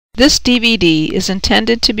This DVD is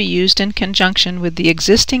intended to be used in conjunction with the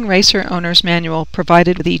existing Racer Owner's Manual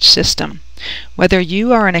provided with each system. Whether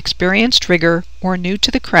you are an experienced rigger or new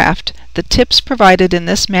to the craft, the tips provided in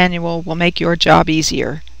this manual will make your job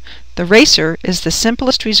easier. The Racer is the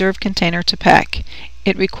simplest reserve container to pack.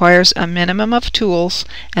 It requires a minimum of tools,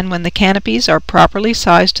 and when the canopies are properly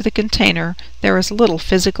sized to the container, there is little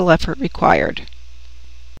physical effort required.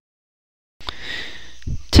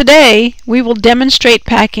 Today, we will demonstrate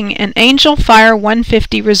packing an Angel Fire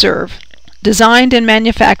 150 Reserve, designed and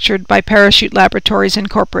manufactured by Parachute Laboratories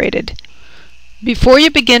Incorporated. Before you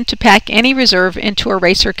begin to pack any reserve into a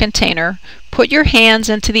Racer container, put your hands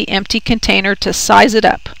into the empty container to size it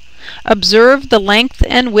up. Observe the length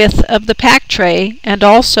and width of the pack tray and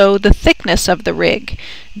also the thickness of the rig.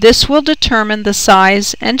 This will determine the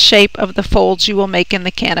size and shape of the folds you will make in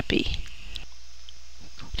the canopy.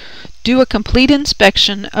 Do a complete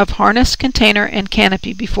inspection of harness, container, and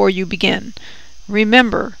canopy before you begin.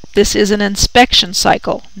 Remember, this is an inspection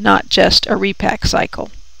cycle, not just a repack cycle.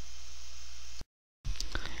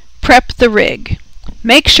 Prep the rig.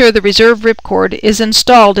 Make sure the reserve ripcord is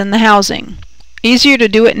installed in the housing. Easier to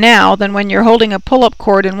do it now than when you're holding a pull-up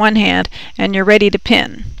cord in one hand and you're ready to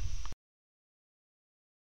pin.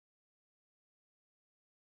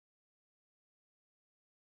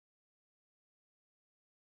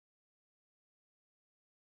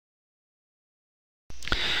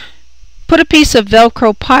 Put a piece of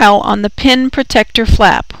Velcro pile on the pin protector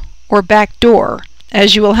flap, or back door,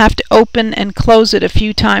 as you will have to open and close it a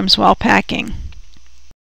few times while packing.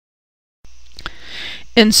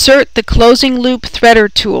 Insert the closing loop threader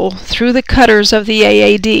tool through the cutters of the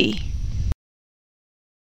AAD.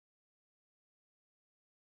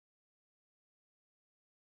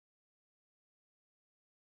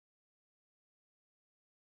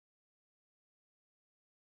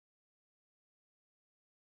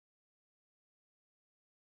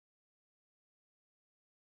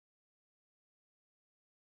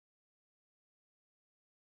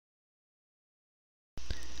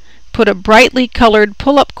 Put a brightly colored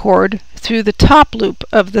pull-up cord through the top loop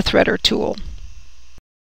of the threader tool.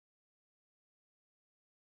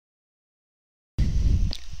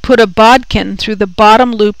 Put a bodkin through the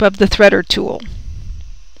bottom loop of the threader tool.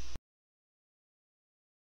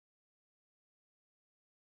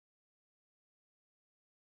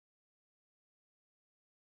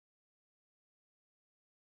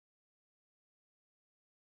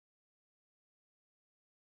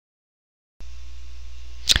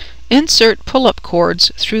 Insert pull-up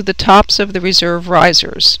cords through the tops of the reserve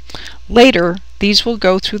risers. Later, these will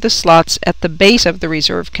go through the slots at the base of the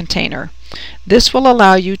reserve container. This will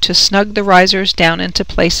allow you to snug the risers down into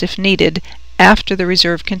place if needed after the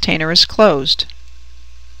reserve container is closed.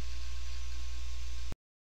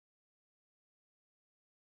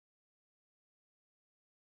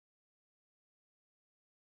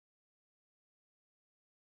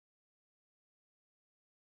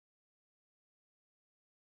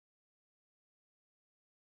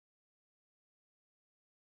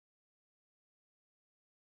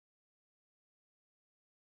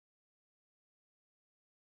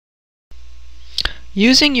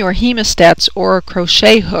 Using your hemostats or a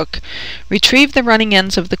crochet hook, retrieve the running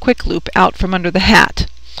ends of the quick loop out from under the hat.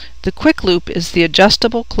 The quick loop is the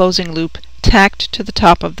adjustable closing loop tacked to the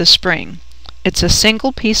top of the spring. It's a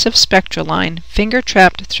single piece of Spectraline finger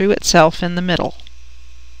trapped through itself in the middle.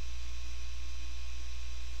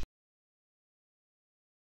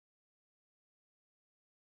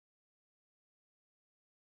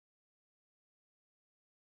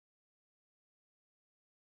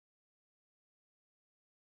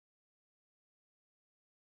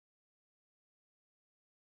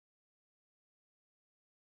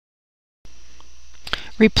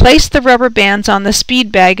 Replace the rubber bands on the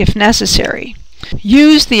speed bag if necessary.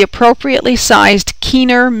 Use the appropriately sized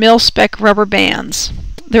Keener mil-spec rubber bands.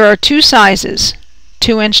 There are two sizes,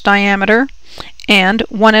 2-inch diameter and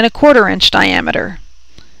 1 1/4 inch diameter.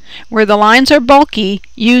 Where the lines are bulky,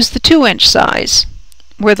 use the 2-inch size.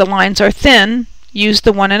 Where the lines are thin, use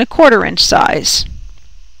the 1 1/4 inch size.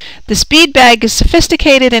 The speed bag is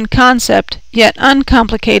sophisticated in concept, yet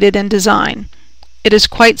uncomplicated in design. It is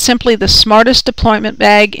quite simply the smartest deployment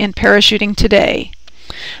bag in parachuting today.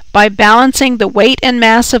 By balancing the weight and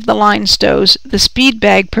mass of the line stows, the speed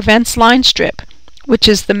bag prevents line strip, which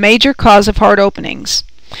is the major cause of hard openings.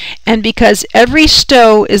 And because every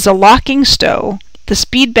stow is a locking stow, the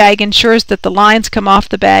speed bag ensures that the lines come off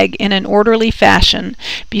the bag in an orderly fashion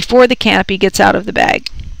before the canopy gets out of the bag.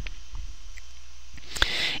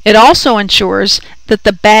 It also ensures that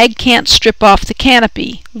the bag can't strip off the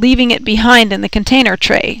canopy, leaving it behind in the container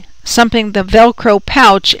tray, something the Velcro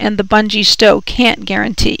pouch and the bungee stow can't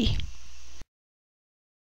guarantee.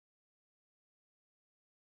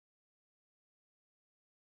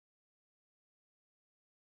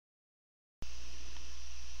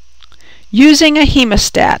 Using a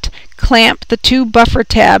hemostat, clamp the 2 buffer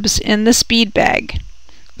tabs in the speed bag,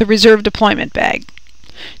 the reserve deployment bag,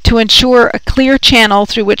 to ensure a clear channel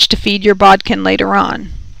through which to feed your bodkin later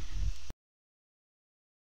on.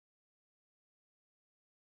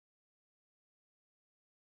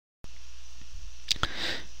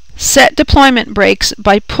 Set deployment brakes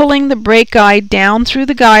by pulling the brake guide down through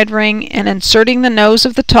the guide ring and inserting the nose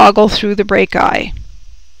of the toggle through the brake eye.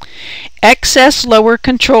 Excess lower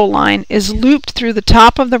control line is looped through the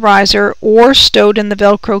top of the riser or stowed in the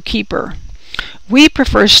Velcro keeper. We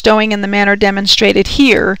prefer stowing in the manner demonstrated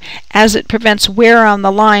here, as it prevents wear on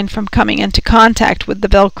the line from coming into contact with the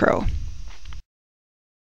Velcro.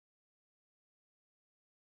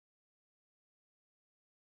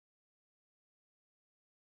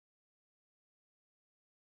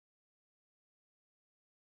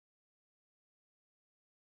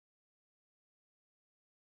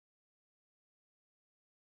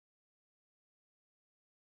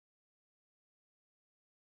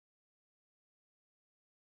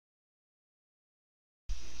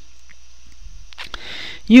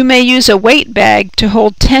 You may use a weight bag to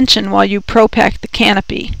hold tension while you pro-pack the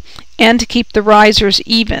canopy and to keep the risers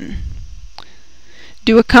even.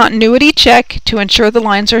 Do a continuity check to ensure the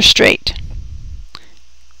lines are straight.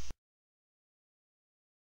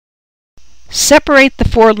 Separate the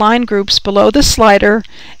 4 line groups below the slider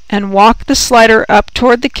and walk the slider up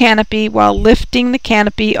toward the canopy while lifting the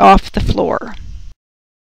canopy off the floor.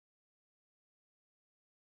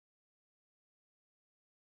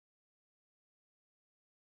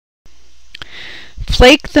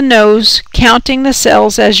 Flake the nose, counting the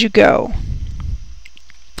cells as you go.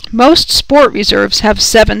 Most sport reserves have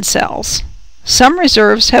 7 cells. Some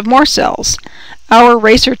reserves have more cells. Our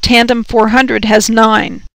Racer Tandem 400 has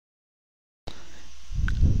 9.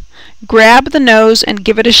 Grab the nose and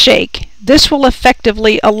give it a shake. This will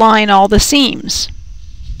effectively align all the seams.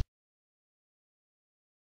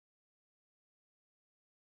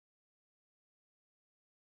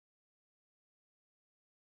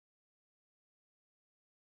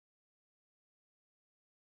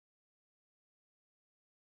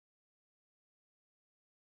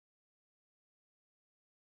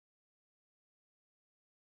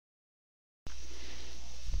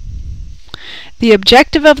 The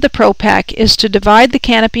objective of the ProPack is to divide the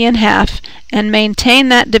canopy in half and maintain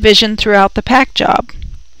that division throughout the pack job.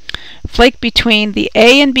 Flake between the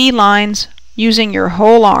A and B lines using your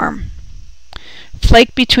whole arm.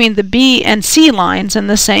 Flake between the B and C lines in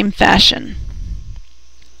the same fashion.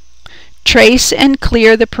 Trace and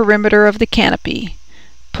clear the perimeter of the canopy,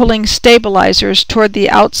 pulling stabilizers toward the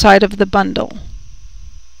outside of the bundle.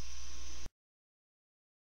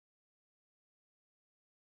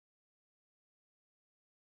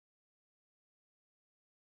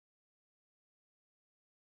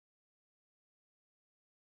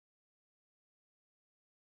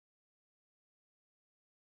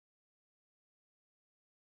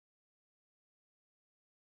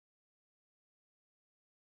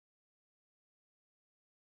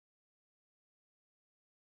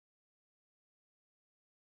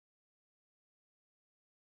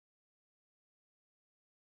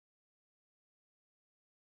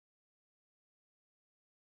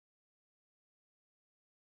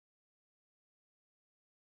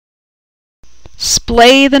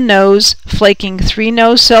 Splay the nose, flaking 3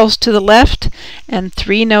 nose cells to the left and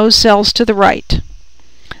 3 nose cells to the right.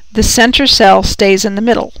 The center cell stays in the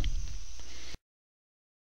middle.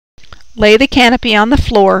 Lay the canopy on the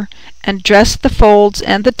floor and dress the folds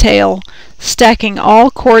and the tail, stacking all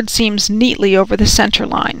cord seams neatly over the center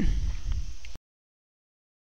line.